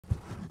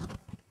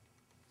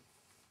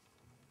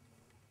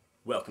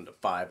Welcome to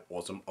 5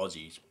 Awesome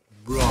Aussies.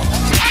 Hello.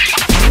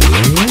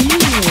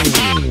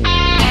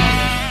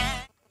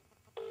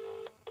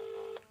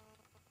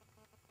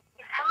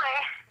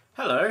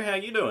 Hello, how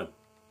you doing?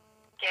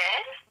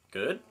 Good.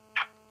 Good?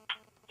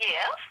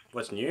 Yes.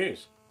 What's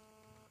news?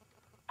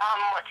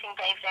 Watching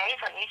Dave Days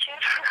on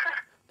YouTube.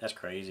 That's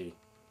crazy.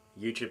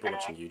 YouTuber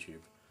watching YouTube.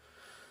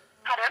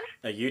 Pardon?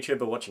 A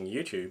YouTuber watching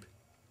YouTube?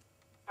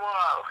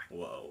 Whoa.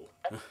 Whoa.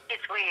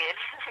 It's weird.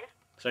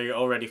 So you're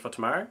all ready for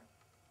tomorrow?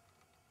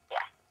 Yeah.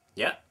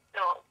 Yeah?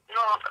 No,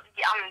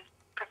 I'm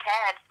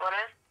prepared, sort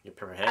of. You're I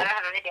prepared? don't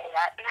have a video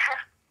yet.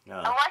 No.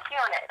 I'm working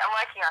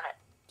on it.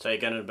 So you're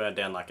going to burn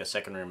down like a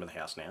second room of the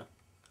house now?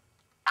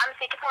 I'm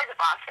thinking probably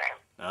the bathroom.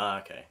 Ah,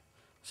 okay.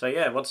 So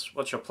yeah,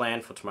 what's your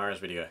plan for tomorrow's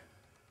video?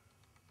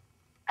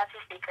 That's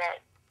a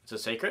secret. It's a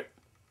secret?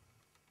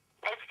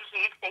 It's a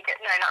huge secret.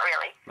 No, not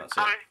really. That's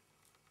it.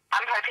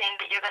 I'm hoping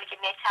that you're going to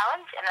give me a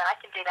challenge and then I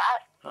can do that.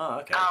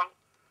 Oh, okay.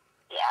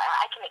 Yeah,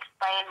 I can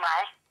explain my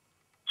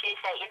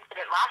Tuesday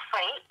incident last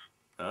week.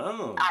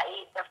 Oh.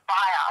 I.e. the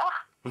fire.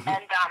 And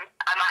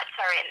I might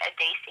throw in a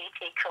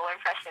DCT cool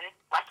impression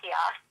like you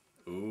asked.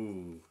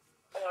 Ooh.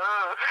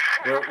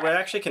 Ooh. We're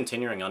actually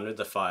continuing on with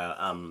the fire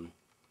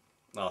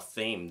our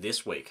theme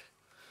this week.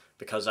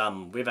 Because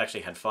we've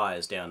actually had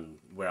fires down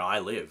where I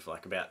live,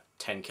 like about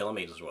 10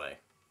 kilometres away.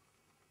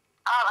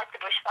 Oh, like the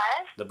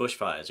bushfires? The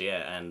bushfires,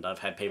 yeah, and I've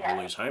had people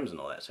lose homes and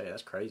all that, so yeah,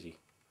 that's crazy.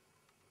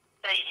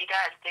 So you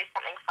guys do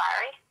something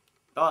fiery?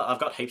 Oh, I've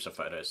got heaps of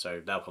photos, so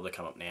they'll probably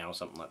come up now or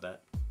something like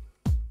that.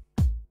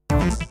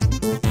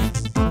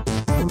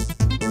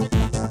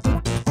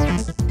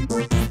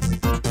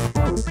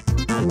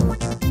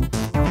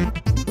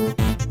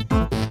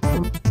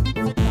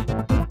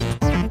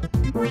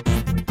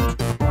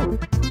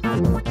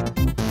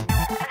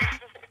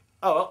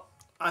 Oh, well,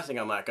 I think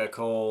I might go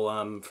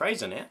call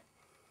Fraser now.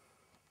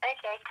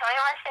 Okay, tell me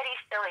why I said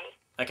he's silly.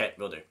 Okay,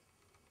 will do.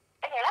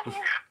 Okay, love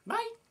you.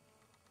 Bye.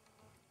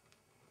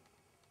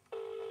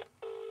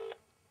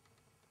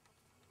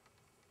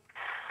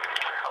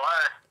 Hello.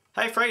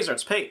 Hey Fraser,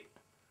 it's Pete.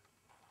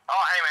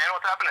 Oh, hey man,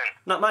 what's happening?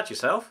 Not much,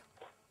 yourself?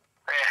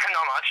 Yeah,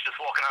 not much, just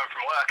walking home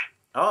from work.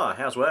 Oh,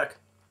 how's work?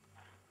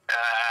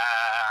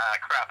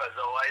 Crap as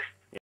always.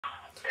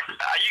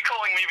 Are you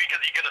calling me because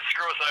you're going to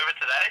screw us over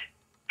today?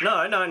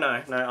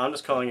 No, I'm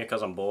just calling you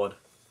because I'm bored.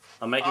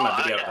 I'm making my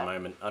video okay. at the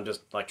moment. I'm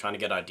just like trying to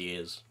get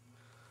ideas.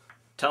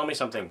 Tell me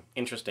something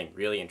interesting,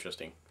 really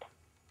interesting.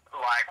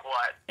 Like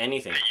what?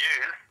 Anything. For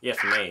you? Yeah,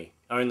 for me.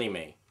 Only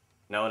me.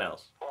 No one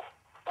else.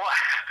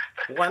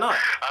 What? Why not?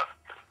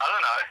 I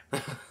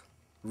don't know.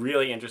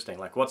 Really interesting.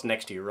 Like, what's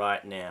next to you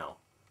right now?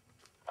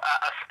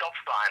 A stop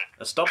sign.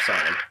 A stop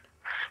sign?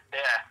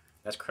 Yeah.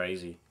 That's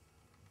crazy.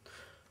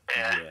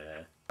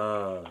 Yeah.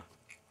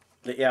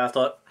 Yeah, I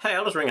thought, hey,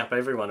 I'll just ring up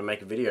everyone and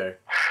make a video.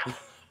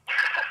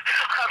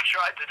 I've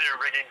tried to do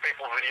ringing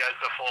people videos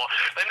before.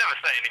 They never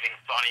say anything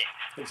funny.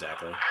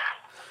 Exactly.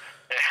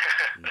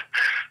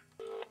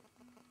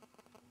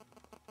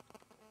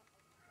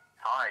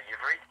 Hi, you've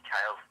reached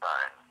Kale's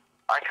phone.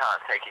 I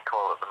can't take your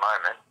call at the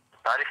moment,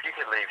 but if you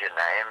could leave your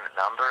name,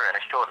 number, and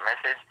a short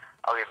message,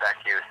 I'll get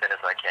back to you as soon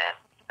as I can.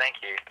 Thank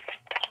you.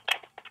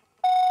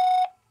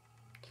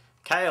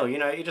 Kale, you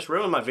know, you just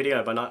ruined my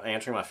video by not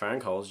answering my phone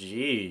calls.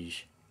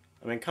 Jeez.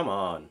 I mean, come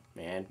on,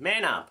 man.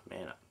 Man up.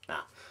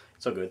 Nah,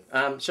 it's all good.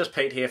 It's just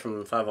Pete here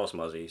from 5 Awesome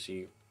Aussies.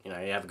 You know,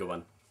 you have a good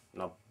one.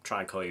 And I'll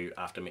try and call you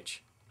after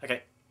Mitch.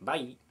 Okay,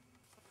 bye.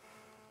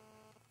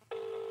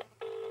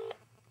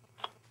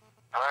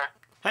 Hello?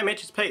 Hey,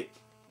 Mitch, it's Pete.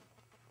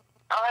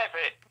 Oh, hey,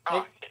 Pete.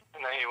 Oh, Hey. I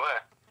didn't know you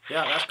were.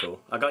 Yeah, that's cool.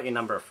 I got your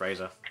number of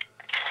Fraser.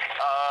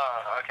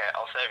 Oh, okay.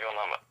 I'll save your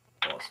number.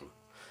 Awesome.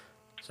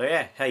 So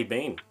yeah, how you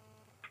been?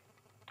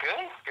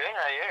 Good? Good.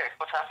 How are you?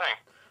 What's happening?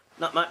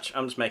 Not much.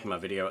 I'm just making my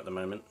video at the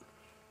moment.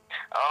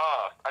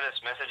 Oh, I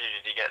just messaged you.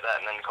 Did you get that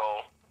and then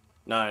call?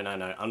 No.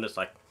 I'm just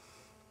like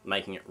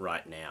making it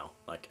right now,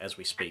 like as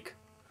we speak.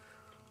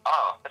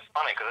 Oh, that's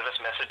funny because I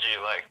just messaged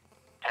you like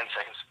 10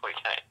 seconds before you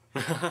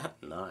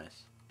came.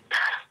 Nice.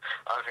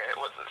 Okay, so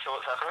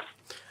what's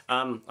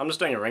happening? I'm just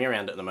doing a ring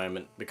around at the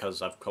moment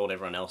because I've called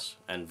everyone else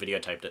and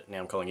videotaped it. Now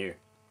I'm calling you.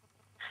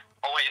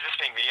 Oh wait, is this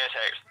being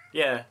videotaped?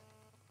 Yeah.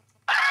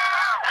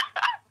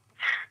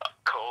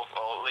 Cool,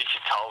 well at least you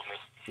told me.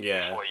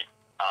 Yeah. Before you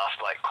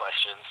asked like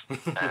questions.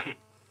 And,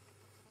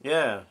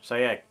 Yeah. So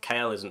yeah,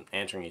 Kale isn't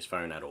answering his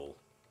phone at all.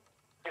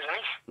 isn't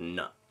he?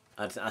 No.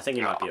 I think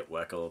he might be at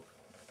work or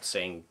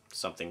seeing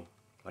something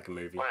like a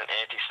movie. What an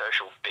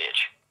antisocial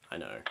bitch. I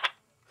know.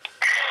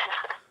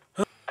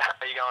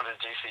 Are you going to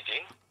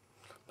GCG?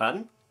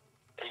 Pardon?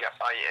 Are you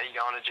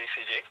going to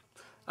GCG?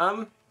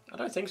 I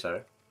don't think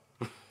so.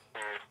 Mm.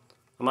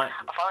 I might.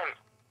 I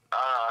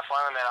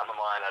finally made up my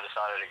mind. I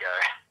decided to go.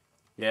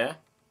 Yeah.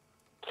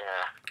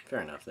 Yeah.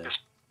 Fair enough then.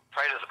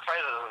 Fraser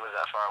doesn't live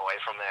that far away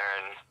from there,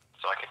 and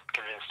so I could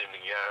convince him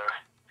to go.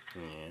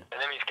 Yeah. And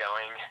then he's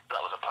going. So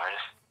that was a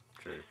bonus.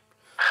 True.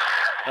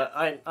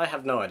 I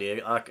have no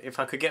idea. If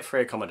I could get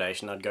free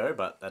accommodation, I'd go,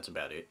 but that's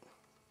about it.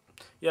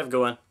 You have a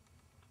good one.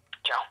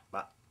 Ciao.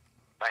 Bye.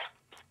 Bye.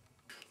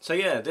 So So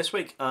yeah, this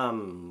week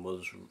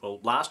was, well,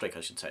 last week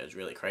I should say, was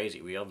really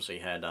crazy. We obviously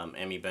had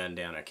Emmy burn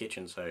down her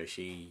kitchen, so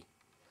she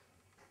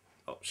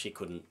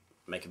couldn't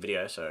make a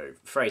video, so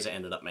Fraser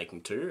ended up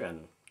making 2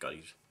 and got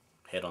his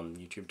head on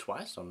YouTube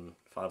twice on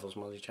 5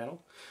 Awesome Aussie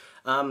channel.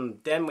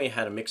 Then we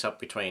had a mix-up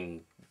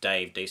between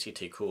Dave,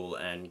 DCT Cool,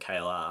 and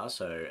KLR,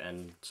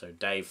 so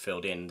Dave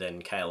filled in,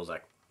 then Kale was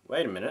like,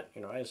 wait a minute,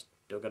 you know, I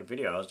still got a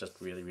video, I was just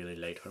really, really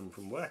late home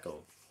from work,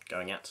 or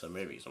going out to the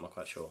movies, I'm not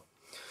quite sure.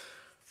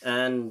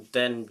 And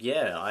then,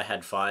 yeah, I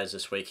had fires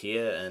this week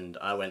here, and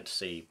I went to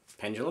see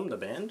Pendulum, the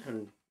band,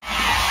 and...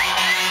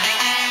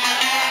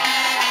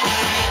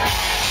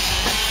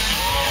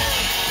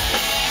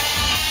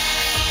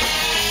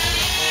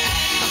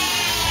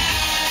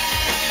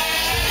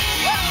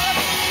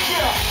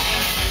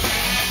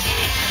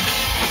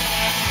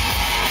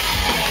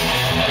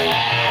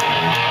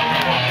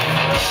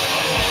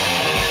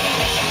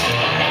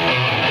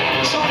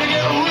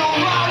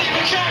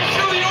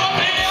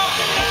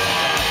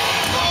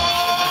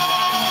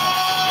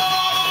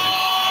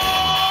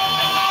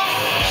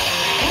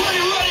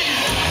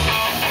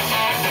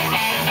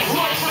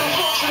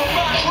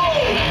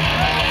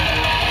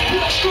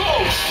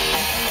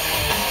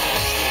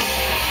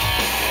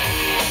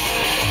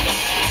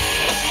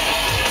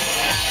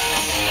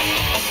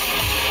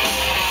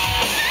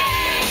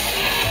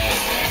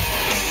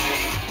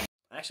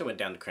 I actually went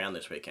down to Crown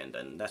this weekend,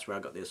 and that's where I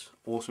got this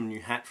awesome new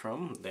hat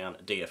from, down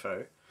at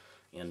DFO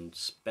in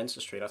Spencer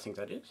Street, I think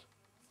that is.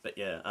 But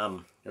yeah, I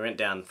went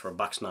down for a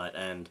Bucks night,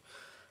 and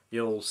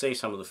you'll see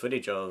some of the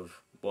footage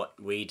of what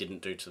we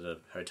didn't do to the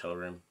hotel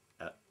room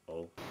at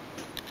all.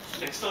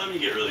 Next time you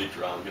get really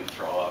drunk and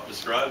throw up,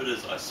 describe it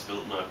as I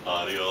spilt my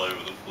party all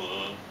over the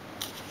floor.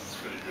 It's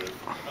pretty good.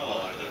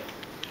 I like it.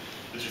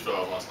 Did you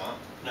throw up last night?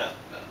 No,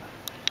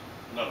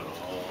 not at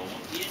all.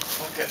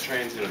 Fuck, that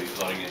train's gonna be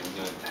flooding in, isn't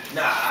it?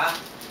 Nah,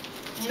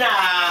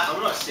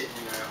 I'm not sitting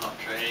in a hot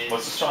train.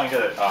 Let's just try and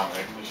get it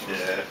air conditioned.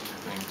 Yeah.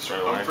 Thing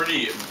straight away. I'm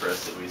pretty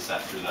impressed that we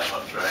sat through that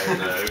hot train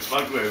though.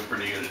 Fuck, we're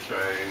pretty good at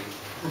trains.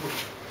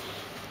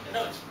 I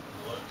know it's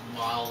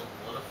mild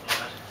water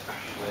flight.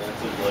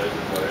 That's a load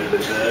of load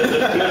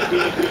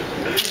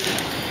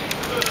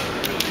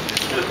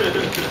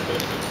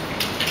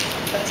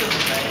That's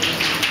amazing.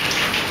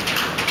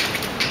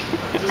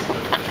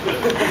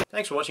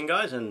 Thanks for watching,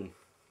 guys, and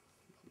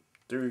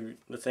do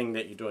the thing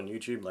that you do on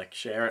YouTube, like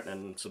share it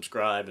and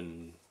subscribe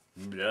and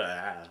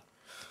blah.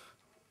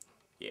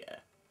 Yeah,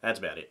 that's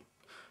about it.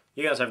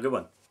 You guys have a good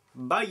one.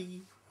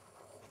 Bye!